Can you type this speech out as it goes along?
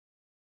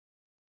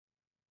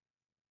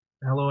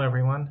Hello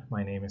everyone,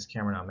 my name is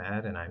Cameron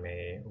Ahmed and I'm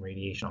a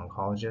radiation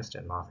oncologist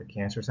at Moffitt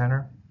Cancer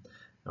Center.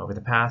 Over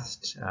the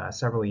past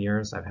several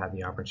years I've had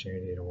the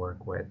opportunity to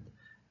work with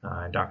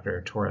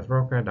Dr. Torres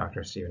Roca,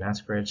 Dr. Stephen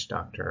Eskridge,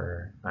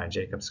 Dr.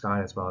 Jacob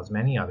Scott, as well as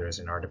many others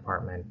in our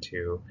department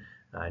to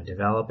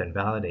develop and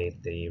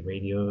validate the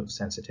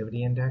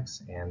radiosensitivity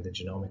index and the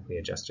genomically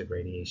adjusted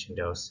radiation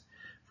dose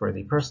for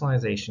the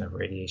personalization of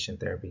radiation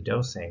therapy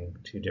dosing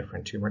to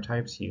different tumor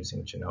types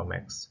using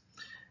genomics.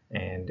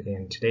 And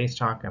in today's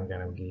talk, I'm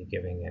going to be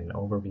giving an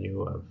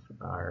overview of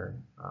our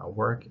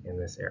work in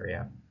this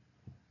area.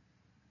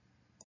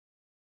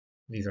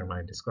 These are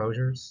my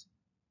disclosures.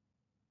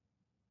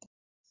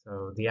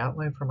 So the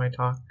outline for my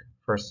talk,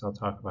 first I'll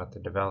talk about the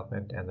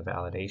development and the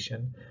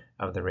validation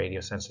of the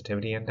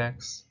radiosensitivity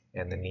index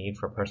and the need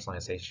for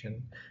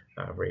personalization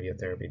of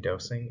radiotherapy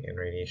dosing in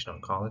radiation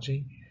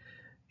oncology.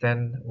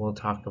 Then we'll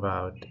talk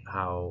about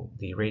how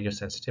the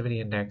radiosensitivity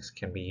index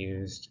can be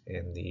used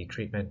in the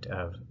treatment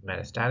of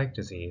metastatic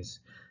disease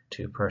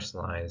to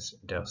personalize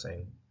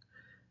dosing.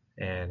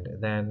 And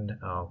then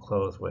I'll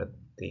close with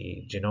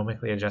the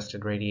genomically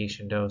adjusted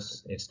radiation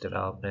dose, its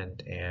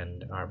development,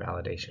 and our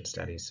validation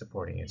studies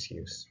supporting its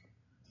use.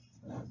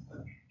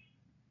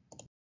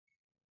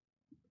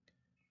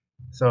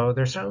 So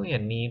there's certainly a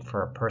need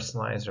for a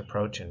personalized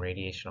approach in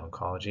radiation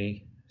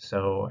oncology.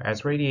 So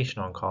as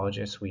radiation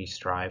oncologists, we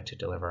strive to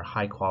deliver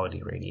high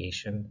quality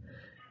radiation,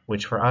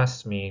 which for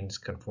us means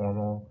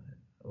conformal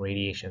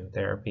radiation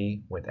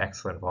therapy with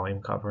excellent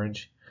volume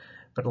coverage.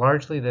 But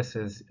largely this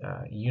is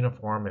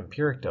uniform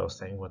empiric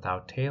dosing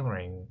without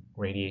tailoring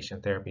radiation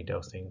therapy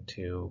dosing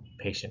to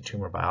patient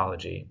tumor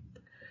biology.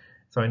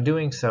 So in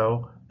doing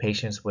so,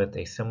 patients with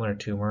a similar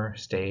tumor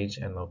stage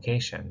and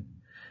location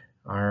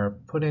are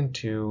put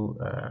into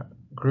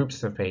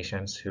groups of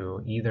patients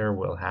who either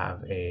will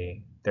have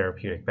a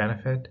therapeutic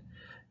benefit,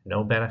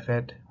 no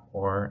benefit,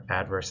 or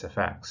adverse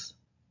effects.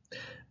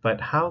 But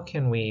how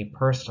can we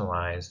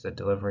personalize the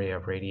delivery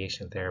of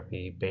radiation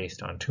therapy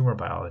based on tumor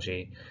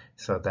biology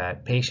so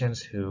that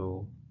patients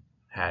who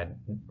had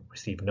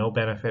received no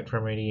benefit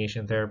from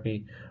radiation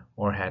therapy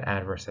or had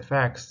adverse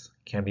effects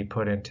can be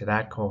put into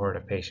that cohort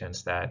of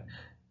patients that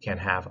can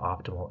have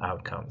optimal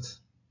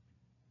outcomes?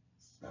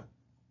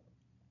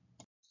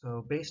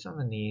 So based on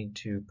the need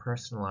to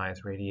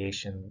personalize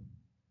radiation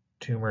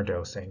tumor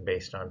dosing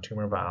based on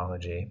tumor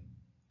biology,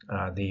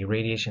 the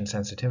Radiation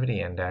Sensitivity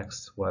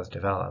Index was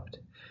developed.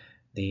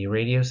 The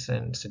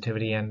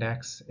Radiosensitivity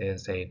Index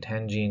is a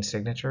 10-gene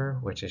signature,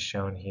 which is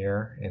shown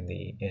here in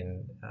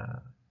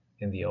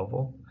the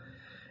oval.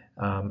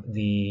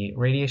 The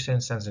Radiation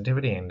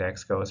Sensitivity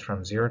Index goes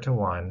from 0 to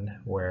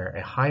 1, where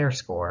a higher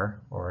score,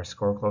 or a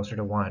score closer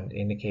to 1,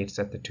 indicates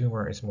that the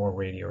tumor is more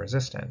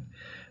radioresistant,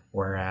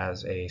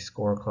 whereas a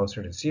score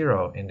closer to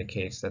 0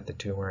 indicates that the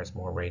tumor is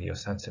more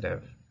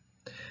radiosensitive.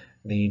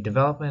 The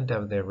development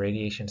of the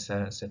Radiation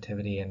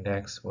Sensitivity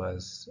Index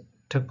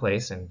took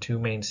place in two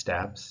main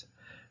steps.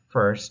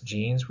 First,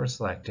 genes were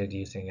selected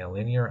using a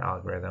linear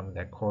algorithm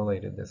that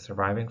correlated the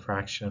surviving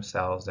fraction of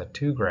cells at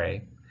 2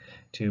 gray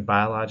to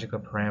biological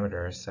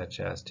parameters such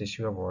as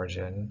tissue of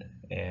origin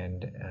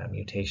and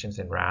mutations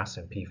in RAS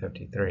and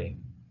p53.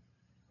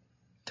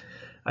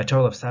 A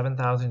total of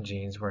 7,000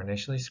 genes were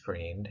initially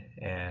screened,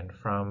 and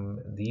from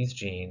these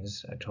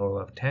genes, a total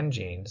of 10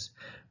 genes,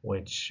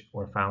 which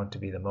were found to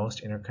be the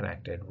most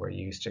interconnected, were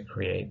used to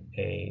create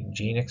a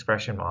gene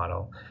expression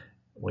model,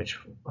 which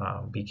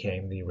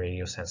became the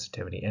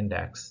radiosensitivity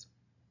index.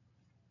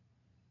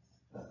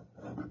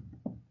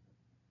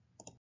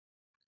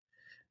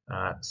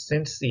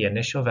 Since the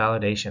initial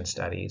validation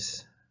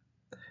studies,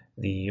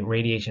 the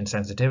radiation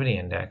sensitivity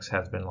index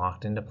has been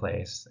locked into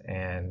place,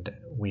 and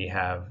we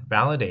have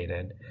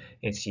validated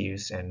its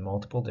use in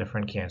multiple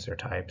different cancer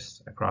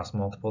types across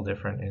multiple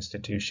different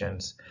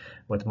institutions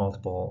with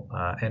multiple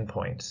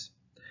endpoints.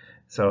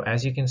 So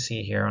as you can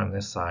see here on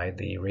this slide,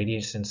 the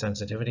radiation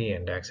sensitivity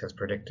index has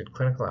predicted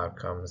clinical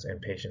outcomes in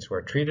patients who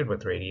are treated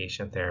with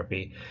radiation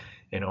therapy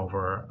in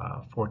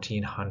over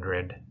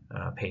 1,400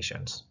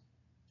 patients.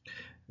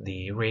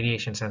 The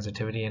radiation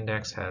sensitivity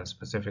index has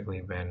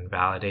specifically been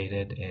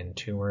validated in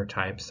tumor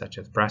types such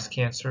as breast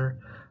cancer,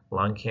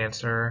 lung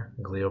cancer,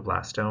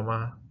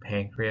 glioblastoma,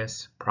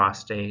 pancreas,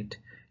 prostate,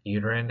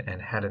 uterine,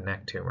 and head and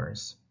neck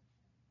tumors.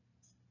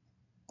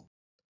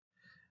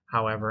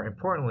 However,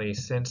 importantly,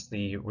 since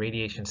the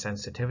radiation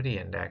sensitivity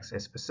index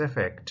is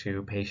specific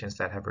to patients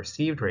that have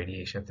received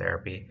radiation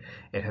therapy,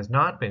 it has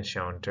not been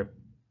shown to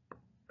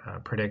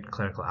predict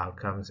clinical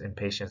outcomes in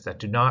patients that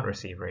do not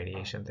receive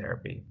radiation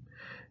therapy.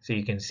 So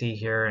you can see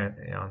here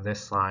on this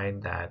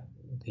slide that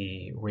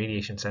the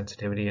radiation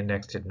sensitivity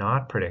index did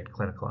not predict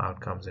clinical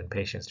outcomes in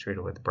patients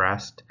treated with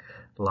breast,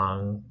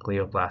 lung,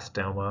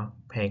 glioblastoma,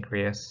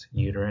 pancreas,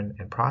 uterine,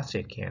 and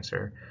prostate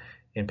cancer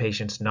in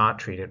patients not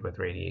treated with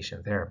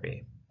radiation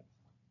therapy.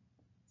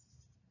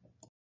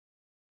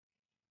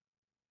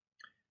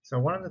 So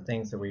one of the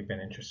things that we've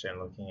been interested in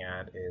looking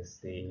at is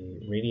the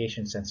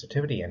radiation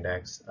sensitivity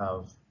index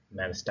of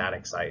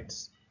metastatic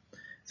sites.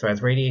 So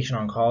as radiation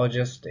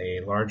oncologists,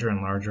 a larger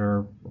and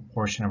larger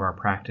portion of our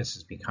practice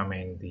is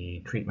becoming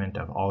the treatment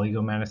of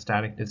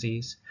oligometastatic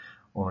disease,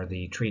 or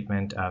the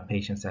treatment of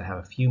patients that have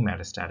a few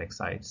metastatic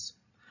sites.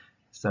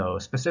 So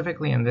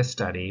specifically in this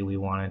study, we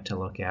wanted to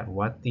look at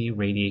what the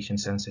radiation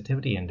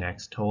sensitivity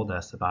index told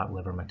us about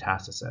liver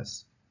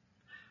metastasis.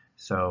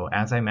 So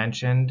as I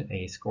mentioned,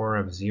 a score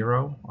of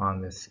 0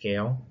 on this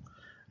scale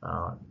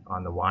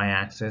on the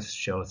y-axis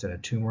shows that a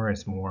tumor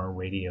is more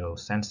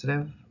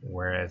radiosensitive,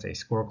 whereas a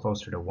score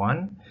closer to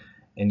 1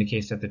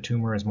 indicates that the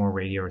tumor is more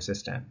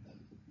radioresistant.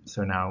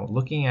 So now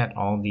looking at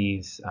all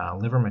these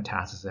liver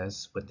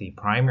metastases with the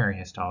primary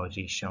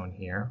histology shown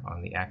here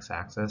on the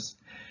x-axis,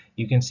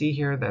 you can see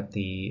here that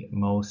the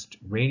most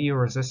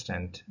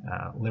radioresistant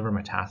liver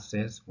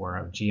metastases were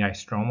of GI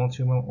stromal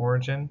tumor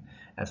origin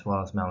as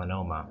well as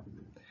melanoma,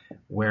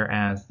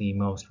 whereas the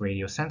most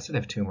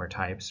radiosensitive tumor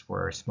types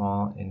were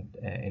small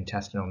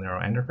intestinal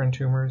neuroendocrine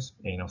tumors,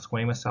 anal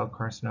squamous cell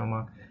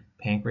carcinoma,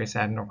 pancreas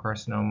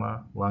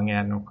adenocarcinoma, lung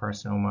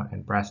adenocarcinoma,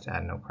 and breast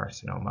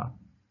adenocarcinoma.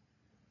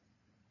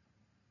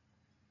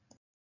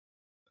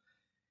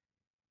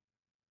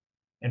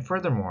 And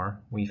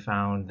furthermore, we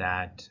found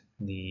that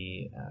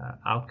the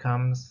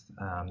outcomes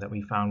that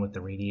we found with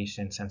the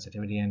radiation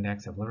sensitivity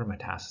index of liver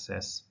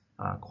metastasis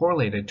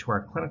correlated to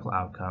our clinical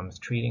outcomes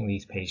treating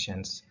these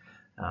patients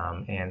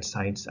and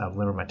sites of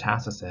liver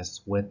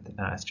metastasis with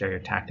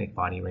stereotactic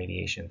body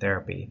radiation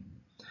therapy.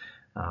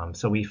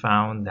 So we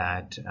found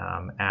that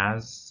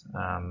as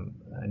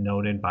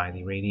noted by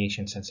the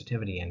radiation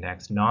sensitivity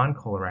index,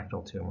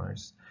 non-colorectal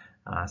tumors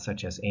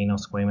such as anal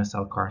squamous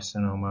cell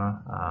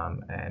carcinoma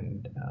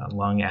and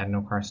lung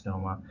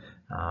adenocarcinoma,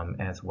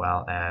 as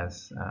well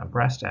as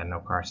breast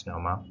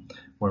adenocarcinoma,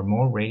 were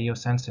more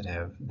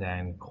radiosensitive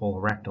than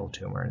colorectal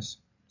tumors.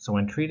 So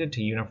when treated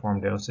to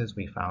uniform doses,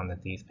 we found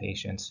that these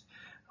patients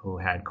who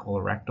had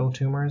colorectal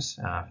tumors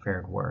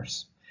fared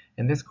worse.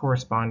 And this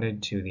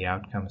corresponded to the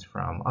outcomes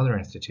from other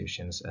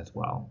institutions as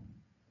well.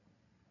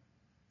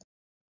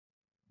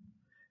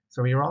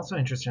 So we were also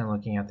interested in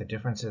looking at the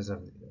differences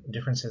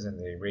in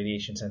the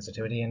radiation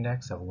sensitivity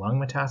index of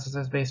lung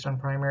metastasis based on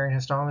primary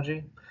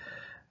histology.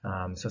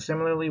 So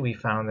similarly, we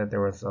found that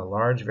there was a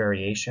large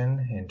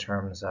variation in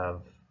terms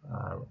of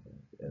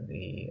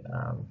the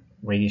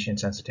radiation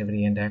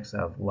sensitivity index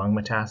of lung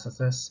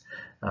metastasis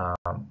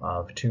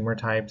of tumor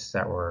types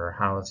that were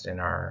housed in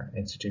our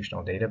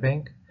institutional data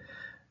bank.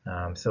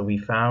 So we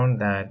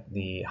found that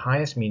the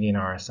highest median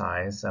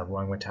RSIs of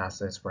lung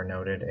metastasis were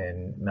noted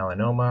in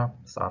melanoma,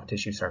 soft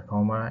tissue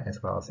sarcoma,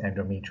 as well as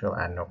endometrial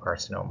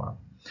adenocarcinoma,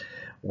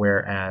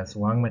 whereas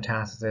lung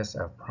metastasis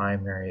of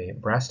primary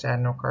breast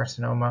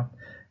adenocarcinoma,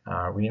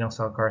 renal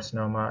cell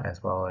carcinoma,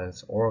 as well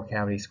as oral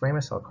cavity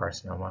squamous cell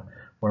carcinoma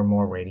were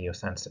more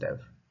radiosensitive.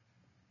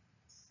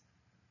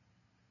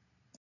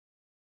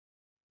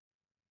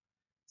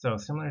 So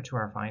similar to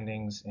our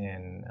findings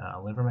in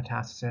liver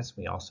metastasis,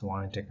 we also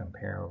wanted to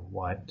compare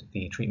what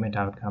the treatment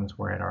outcomes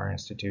were at our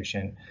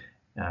institution,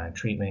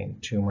 treating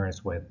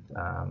tumors with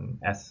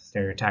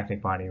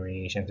stereotactic body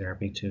radiation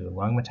therapy to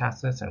lung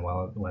metastasis, and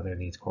whether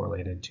these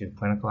correlated to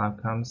clinical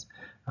outcomes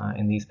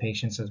in these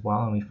patients as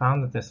well. And we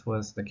found that this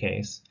was the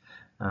case.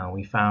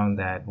 We found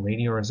that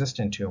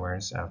radioresistant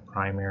tumors of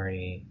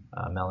primary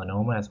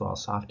melanoma as well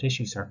as soft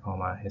tissue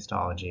sarcoma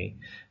histology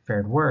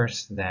fared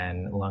worse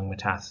than lung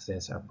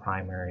metastasis of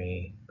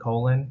primary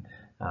colon,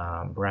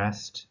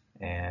 breast,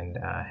 and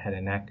head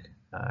and neck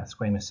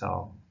squamous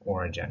cell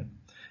origin.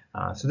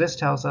 So this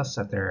tells us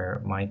that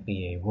there might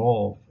be a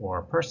role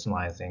for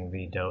personalizing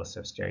the dose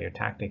of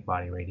stereotactic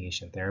body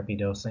radiation therapy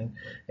dosing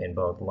in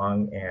both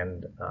lung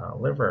and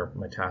liver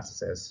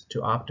metastasis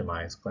to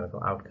optimize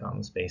clinical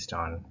outcomes based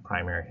on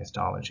primary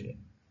histology.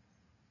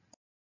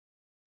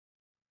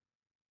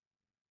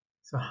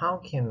 So how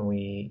can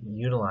we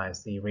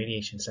utilize the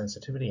radiation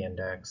sensitivity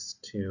index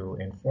to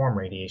inform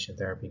radiation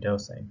therapy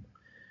dosing?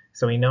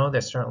 So we know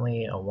there's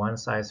certainly a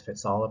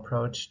one-size-fits-all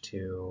approach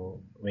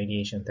to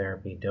radiation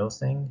therapy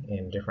dosing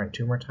in different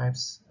tumor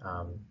types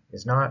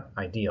is not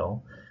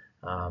ideal.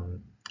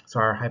 So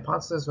our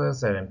hypothesis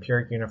was that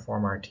empiric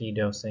uniform RT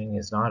dosing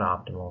is not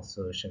optimal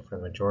solution for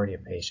the majority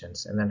of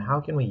patients. And then how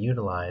can we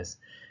utilize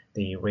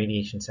the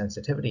radiation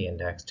sensitivity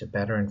index to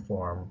better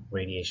inform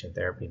radiation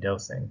therapy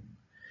dosing?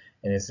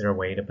 And is there a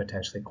way to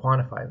potentially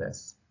quantify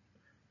this?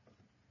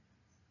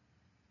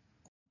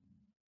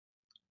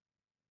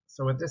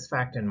 So with this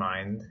fact in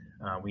mind,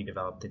 we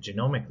developed the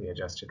genomically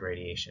adjusted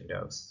radiation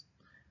dose.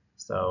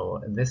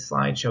 So this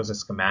slide shows a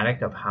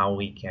schematic of how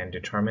we can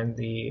determine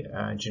the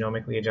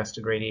genomically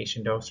adjusted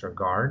radiation dose, or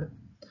GARD.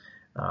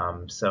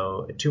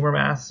 So a tumor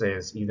mass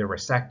is either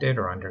resected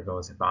or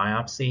undergoes a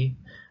biopsy.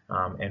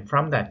 And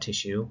from that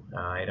tissue,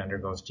 it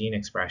undergoes gene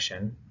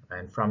expression.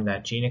 And from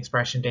that gene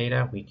expression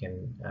data, we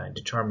can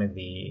determine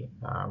the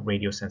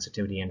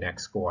radiosensitivity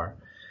index score,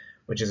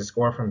 which is a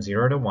score from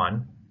 0 to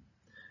 1.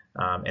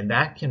 And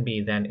that can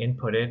be then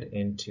inputted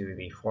into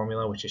the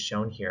formula which is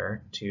shown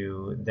here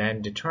to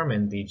then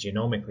determine the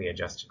genomically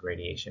adjusted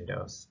radiation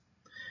dose.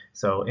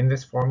 So in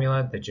this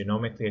formula, the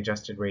genomically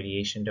adjusted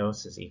radiation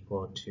dose is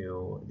equal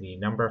to the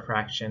number of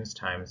fractions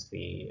times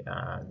the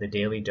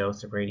daily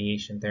dose of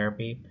radiation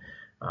therapy,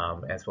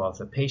 as well as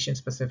the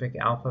patient-specific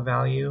alpha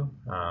value,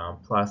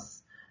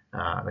 plus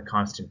the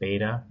constant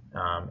beta,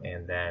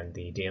 and then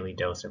the daily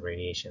dose of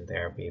radiation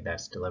therapy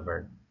that's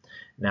delivered.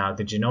 Now,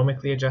 the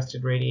genomically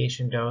adjusted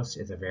radiation dose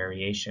is a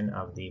variation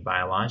of the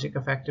biologic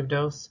effective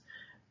dose,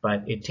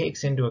 but it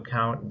takes into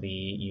account the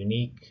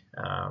unique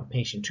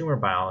patient tumor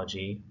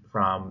biology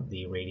from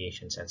the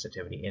radiation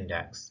sensitivity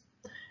index.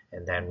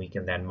 And then we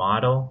can then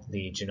model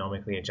the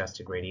genomically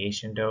adjusted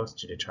radiation dose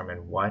to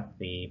determine what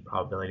the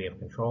probability of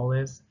control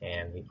is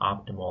and the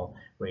optimal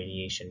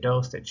radiation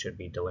dose that should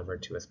be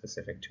delivered to a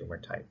specific tumor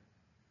type.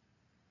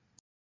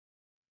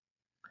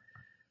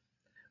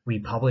 We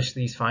published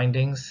these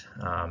findings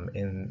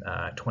in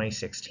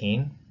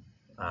 2016,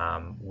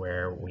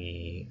 where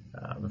we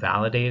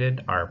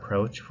validated our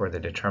approach for the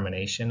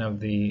determination of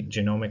the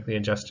genomically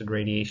adjusted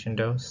radiation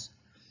dose.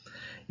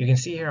 You can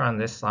see here on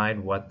this slide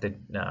what the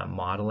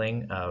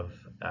modeling of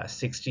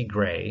 60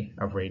 gray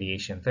of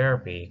radiation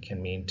therapy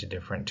can mean to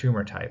different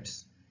tumor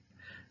types.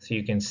 So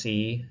you can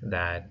see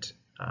that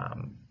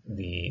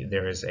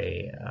there is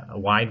a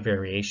wide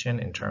variation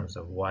in terms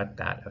of what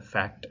that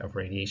effect of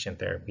radiation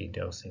therapy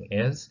dosing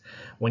is,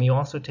 when you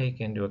also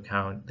take into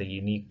account the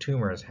unique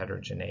tumor's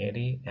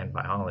heterogeneity and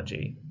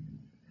biology.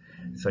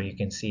 So you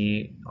can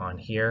see on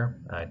here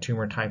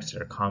tumor types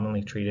that are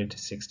commonly treated to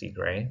 60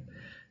 gray,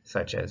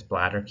 such as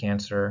bladder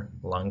cancer,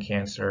 lung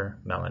cancer,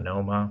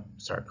 melanoma,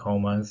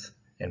 sarcomas,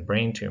 and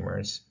brain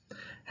tumors,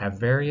 have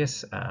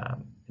various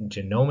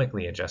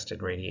genomically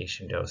adjusted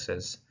radiation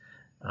doses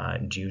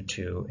due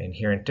to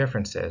inherent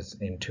differences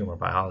in tumor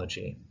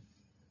biology.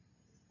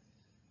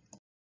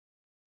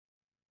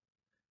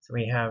 So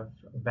we have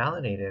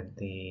validated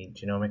the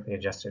genomically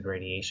adjusted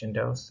radiation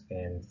dose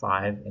in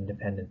 5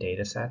 independent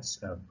data sets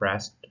of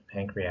breast,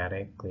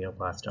 pancreatic,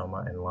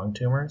 glioblastoma, and lung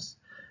tumors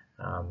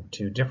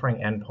to differing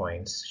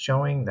endpoints,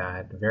 showing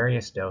that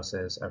various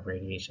doses of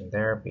radiation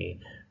therapy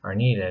are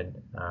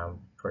needed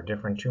for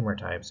different tumor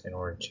types in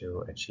order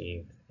to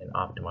achieve an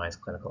optimized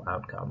clinical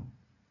outcome.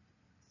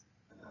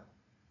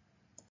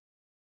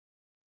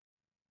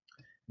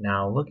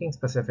 Now, looking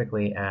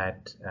specifically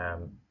at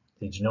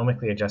the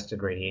genomically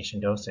adjusted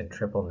radiation dose in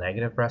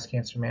triple-negative breast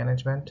cancer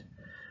management,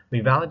 we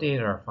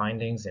validated our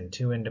findings in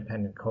 2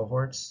 independent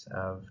cohorts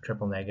of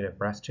triple-negative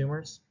breast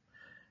tumors.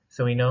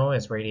 So we know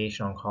as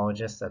radiation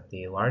oncologists that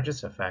the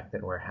largest effect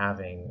that we're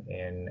having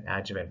in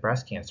adjuvant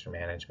breast cancer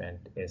management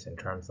is in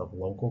terms of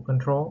local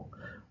control,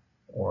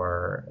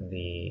 or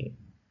the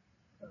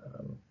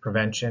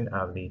prevention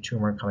of the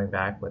tumor coming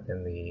back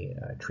within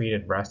the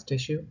treated breast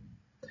tissue.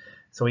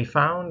 So we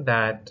found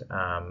that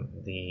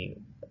the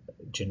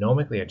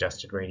genomically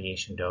adjusted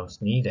radiation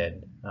dose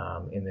needed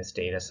in this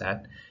data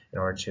set in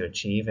order to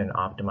achieve an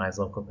optimized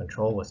local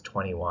control was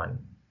 21.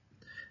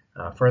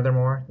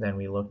 Furthermore, then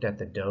we looked at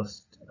the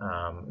dose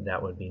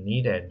that would be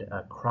needed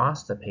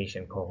across the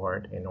patient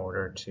cohort in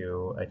order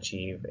to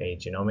achieve a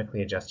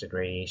genomically adjusted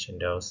radiation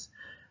dose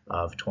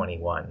of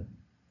 21.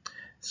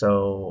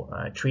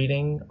 So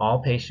treating all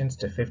patients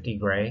to 50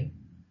 gray,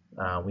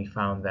 we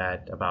found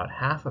that about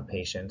half of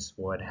patients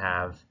would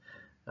have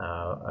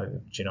a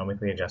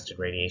genomically adjusted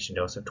radiation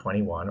dose of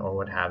 21, or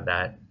would have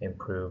that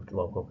improved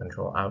local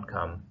control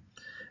outcome.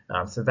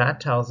 So that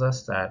tells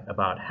us that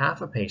about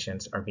half of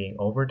patients are being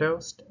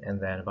overdosed, and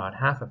then about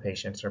half of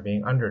patients are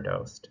being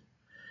underdosed.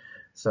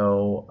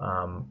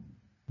 So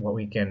what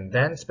we can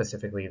then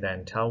specifically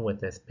then tell with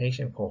this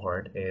patient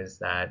cohort is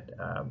that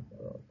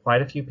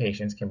quite a few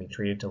patients can be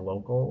treated to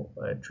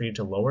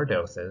lower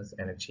doses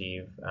and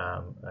achieve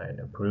an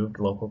improved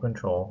local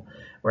control,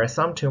 whereas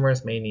some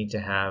tumors may need to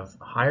have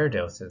higher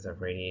doses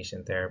of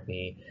radiation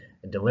therapy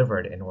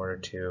delivered in order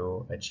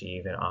to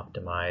achieve an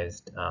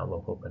optimized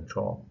local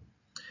control.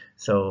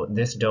 So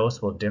this dose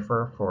will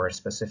differ for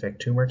specific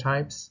tumor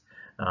types,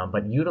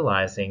 but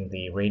utilizing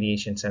the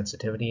radiation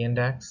sensitivity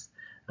index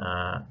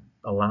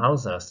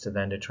allows us to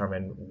then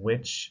determine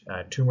which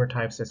tumor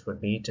types this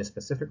would be, to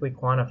specifically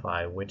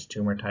quantify which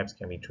tumor types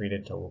can be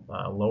treated to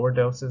lower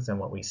doses than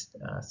what we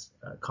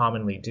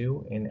commonly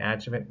do in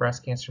adjuvant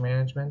breast cancer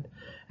management,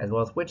 as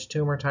well as which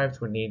tumor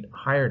types would need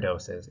higher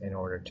doses in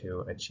order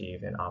to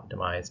achieve an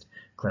optimized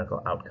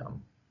clinical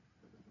outcome.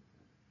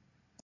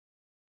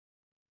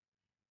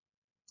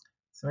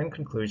 So in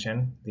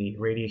conclusion, the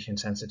radiation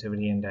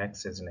sensitivity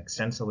index is an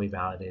extensively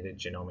validated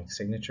genomic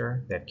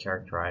signature that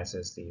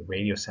characterizes the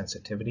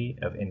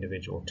radiosensitivity of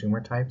individual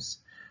tumor types.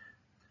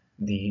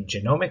 The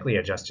genomically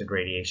adjusted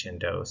radiation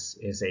dose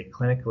is a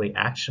clinically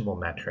actionable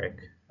metric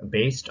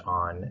based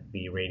on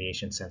the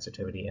radiation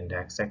sensitivity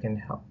index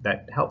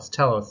that helps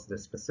tell us the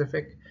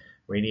specific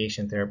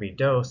radiation therapy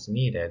dose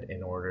needed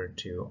in order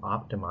to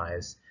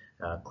optimize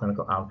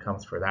clinical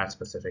outcomes for that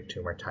specific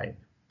tumor type.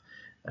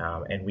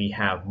 And we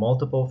have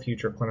multiple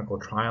future clinical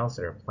trials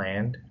that are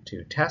planned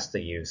to test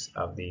the use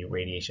of the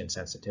radiation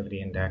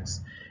sensitivity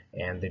index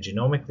and the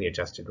genomically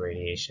adjusted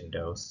radiation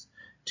dose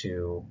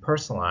to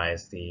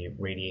personalize the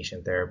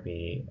radiation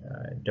therapy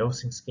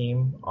dosing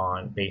scheme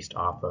based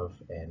off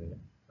of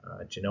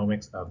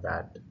genomics of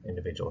that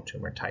individual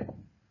tumor type.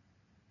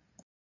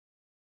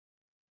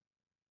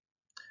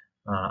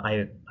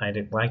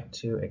 I'd like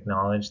to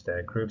acknowledge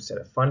the groups that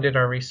have funded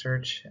our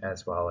research,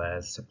 as well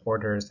as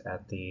supporters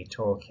at the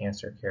Total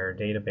Cancer Care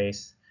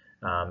Database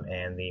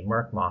and the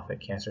Merck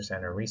Moffitt Cancer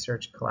Center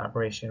Research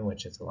Collaboration,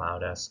 which has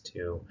allowed us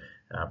to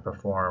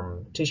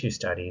perform tissue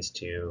studies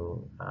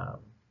to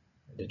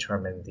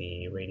determine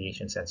the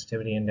radiation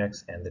sensitivity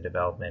index and the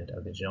development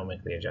of the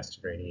genomically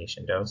adjusted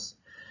radiation dose.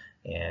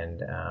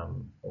 And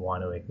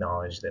want to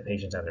acknowledge the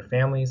patients and their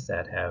families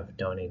that have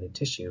donated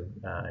tissue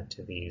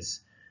to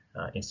these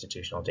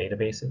institutional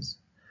databases.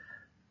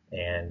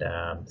 And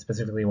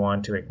specifically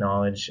want to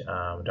acknowledge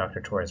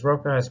Dr. Torres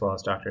Roca as well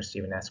as Dr.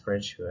 Stephen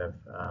Eskridge, who have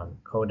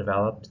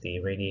co-developed the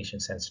Radiation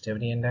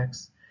Sensitivity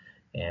Index,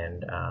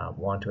 and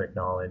want to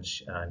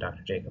acknowledge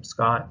Dr. Jacob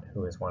Scott,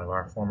 who is one of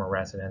our former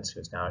residents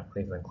who's now at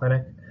Cleveland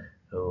Clinic,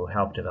 who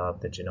helped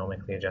develop the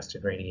genomically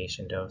adjusted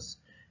radiation dose,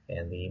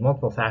 and the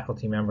multiple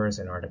faculty members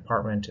in our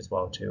department as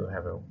well too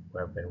who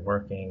have been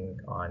working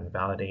on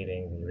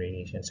validating the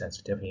radiation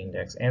sensitivity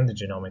index and the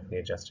genomically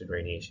adjusted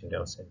radiation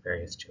dose in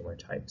various tumor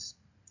types.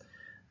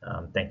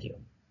 Thank you.